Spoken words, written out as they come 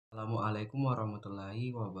Assalamualaikum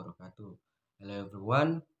warahmatullahi wabarakatuh. Hello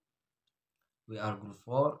everyone, we are group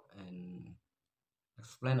 4 and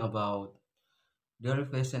explain about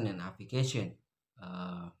derivation and application.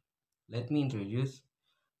 Uh, Let me introduce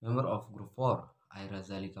member of group 4, Aira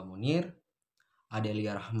Zalika Munir,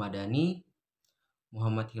 Adelia Rahmadani,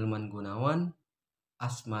 Muhammad Hilman Gunawan,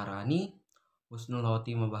 Asmarani, Husnul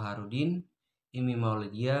Khotimah Baharudin, Imi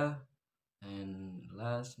Maulidia, and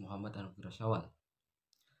last Muhammad Anfira Syawal.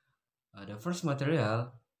 The first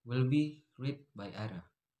material will be read by Aira.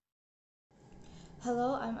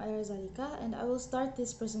 Hello, I'm Ira Zalika, and I will start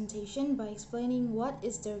this presentation by explaining what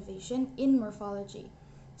is derivation in morphology.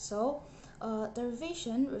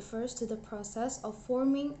 Derivation refers to the process of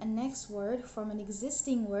forming a next word from an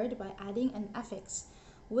existing word by adding an affix,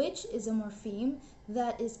 which is a morpheme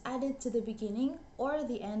that is added to the beginning or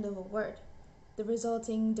the end of a word. The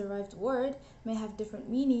resulting derived word may have different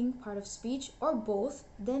meaning, part of speech, or both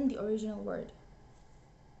than the original word.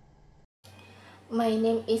 My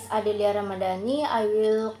name is Adelia Ramadhani. I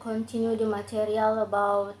will continue the material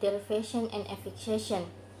about derivation and affixation.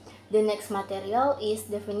 The next material is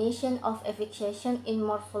definition of affixation in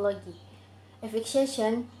morphology.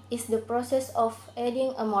 Affixation is the process of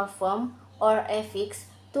adding a morpheme or affix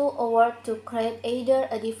to a word to create either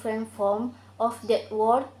a different form of that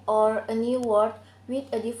word or a new word with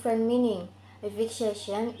a different meaning.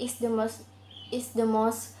 Affixation is the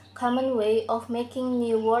most common way of making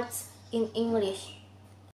new words in English.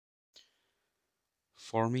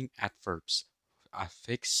 Forming adverbs.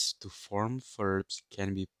 Affix to form verbs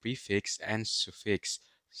can be prefix and suffix.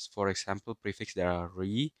 For example, prefix that are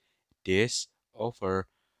re, this, over,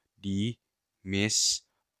 the, miss,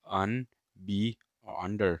 on, be, or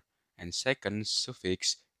under. And second,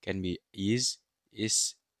 suffix can be is,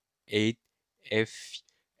 ate, if,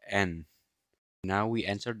 and. Now we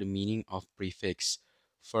enter the meaning of prefix.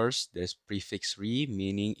 First, there's prefix re,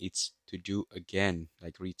 meaning it's to do again,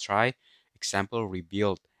 like retry, example,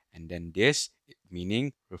 rebuild. And then this,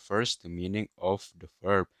 meaning refers to meaning of the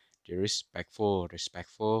verb, disrespectful,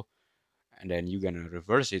 respectful. And then you're gonna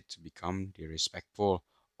reverse it to become disrespectful.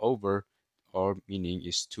 Over, or meaning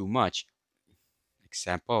is too much.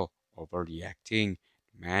 Example, overreacting.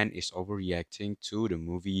 Man is overreacting to the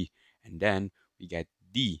movie. And then we get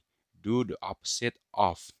D, do the opposite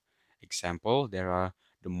of. Example, there are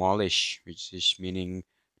demolish, which is meaning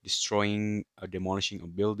destroying or demolishing a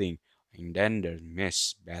building. And then there's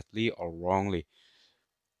miss, badly or wrongly.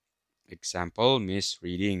 Example,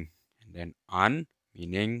 misreading. And then un,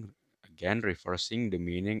 meaning again reversing the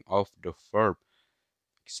meaning of the verb.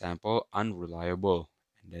 Example, unreliable.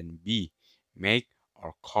 And then B, make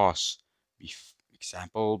or cause.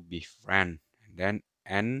 Example, befriend. And then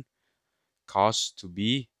N, cause to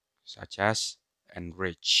be, such as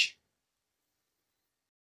enrich.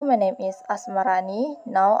 My name is Asmarani.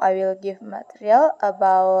 Now I will give material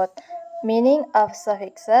about meaning of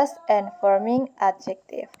suffixes and forming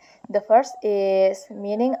adjective. The first is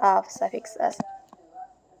meaning of suffixes.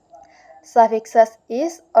 Suffixes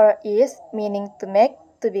is meaning to make,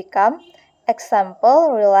 to become.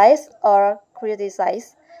 Example, realize or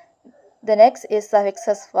criticize. The next is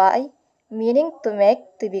suffixes y, meaning to make,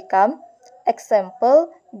 to become.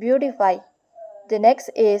 Example, beautify. The next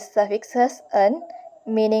is suffixes n,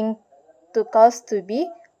 meaning to cause to be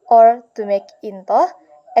or to make into.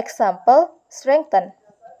 Example, strengthen.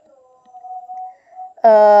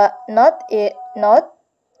 Note,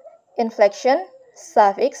 inflection,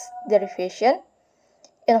 suffix, derivation.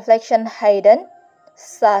 Inflection hidden,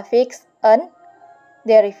 suffix n,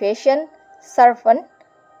 derivation, servant.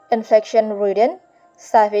 Inflection ridden,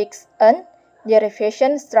 suffix n,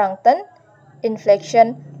 derivation strengthen.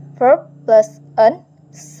 Inflection verb plus n,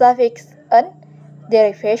 suffix n,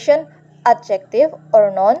 derivation adjective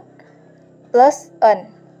or noun plus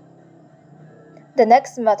n. The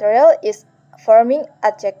next material is forming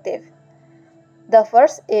adjective. The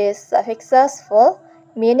first is suffixes full,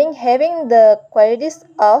 meaning having the qualities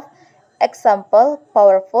of. Example,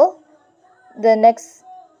 powerful. The next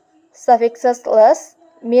suffixes less,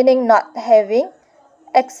 meaning not having.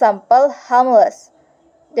 Example, harmless.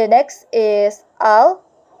 The next is all,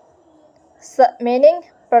 meaning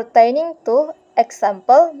pertaining to.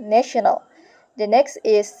 Example, national. The next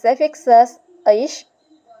is suffixes ish,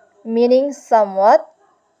 meaning somewhat.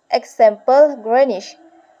 Example, greenish.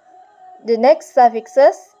 The next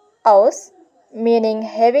suffixes aus, meaning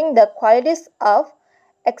having the qualities of.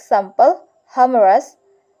 Example, humorous.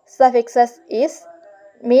 Suffixes is,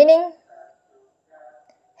 meaning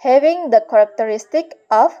having the characteristic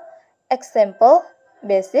of. Example,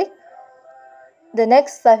 basic. The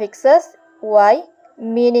next suffixes y,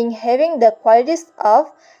 meaning having the qualities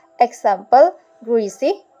of. Example,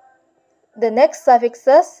 greasy. The next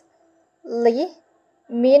suffixes li,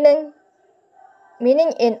 meaning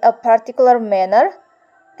in a particular manner.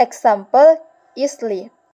 Example,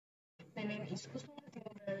 easily. My name is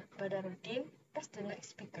Usman Badaruddin as the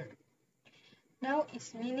next speaker. Now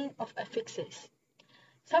is meaning of affixes.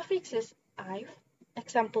 Suffixes "ive",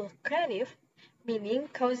 example creative, meaning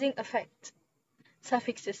causing effect.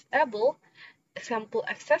 Suffixes able, example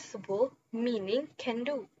accessible, meaning can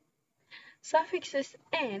do. Suffixes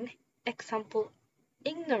 "and", example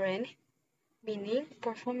ignorant, meaning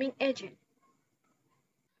performing agent.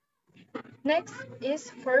 Next is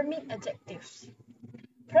forming adjectives.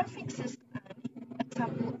 Prefixes "an",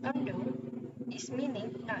 example unknown, is meaning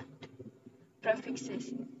not.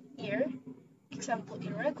 Prefixes "ir", example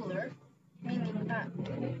irregular, meaning not.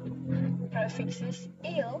 Prefixes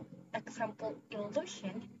 "ill", example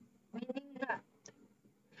illusion, meaning not.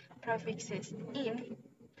 Prefixes "in",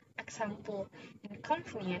 example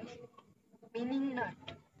inconvenient, meaning not.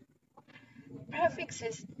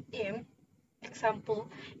 Prefixes "im", example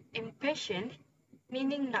impatient,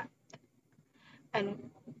 meaning not.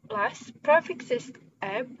 And last, prefixes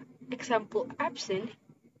 "ab", example absent,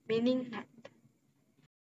 meaning not.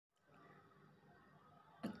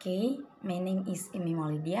 Okay, my name is Imi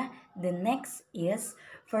Maulidia. The next is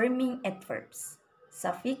forming adverbs.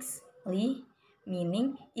 Suffix li,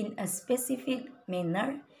 meaning in a specific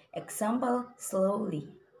manner. Example, slowly.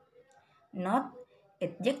 Not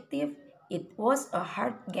adjective, it was a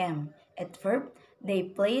hard game. Adverb, they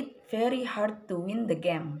played very hard to win the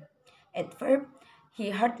game. Adverb, he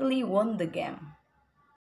hardly won the game.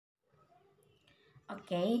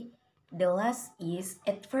 Okay, the last is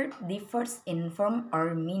adverb differs in form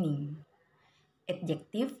or meaning.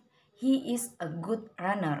 Adjective, he is a good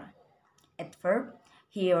runner. Adverb,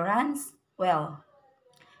 he runs well.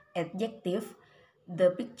 Adjective,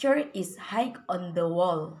 the picture is high on the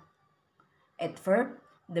wall. Adverb,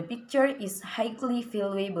 the picture is highly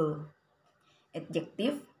valuable.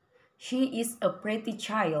 Adjective, she is a pretty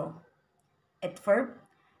child. Adverb,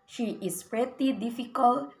 she is pretty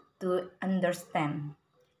difficult to understand.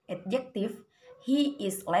 Adjective, he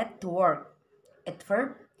is late to work.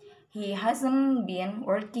 Adverb, he hasn't been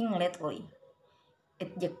working lately.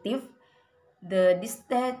 Adjective, the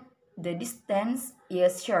distance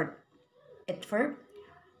is short. Adverb,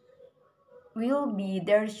 will be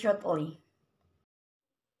there shortly.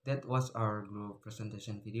 That was our group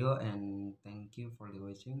presentation video, and thank you for the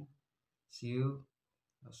watching. See you.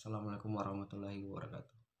 Assalamualaikum warahmatullahi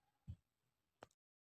wabarakatuh.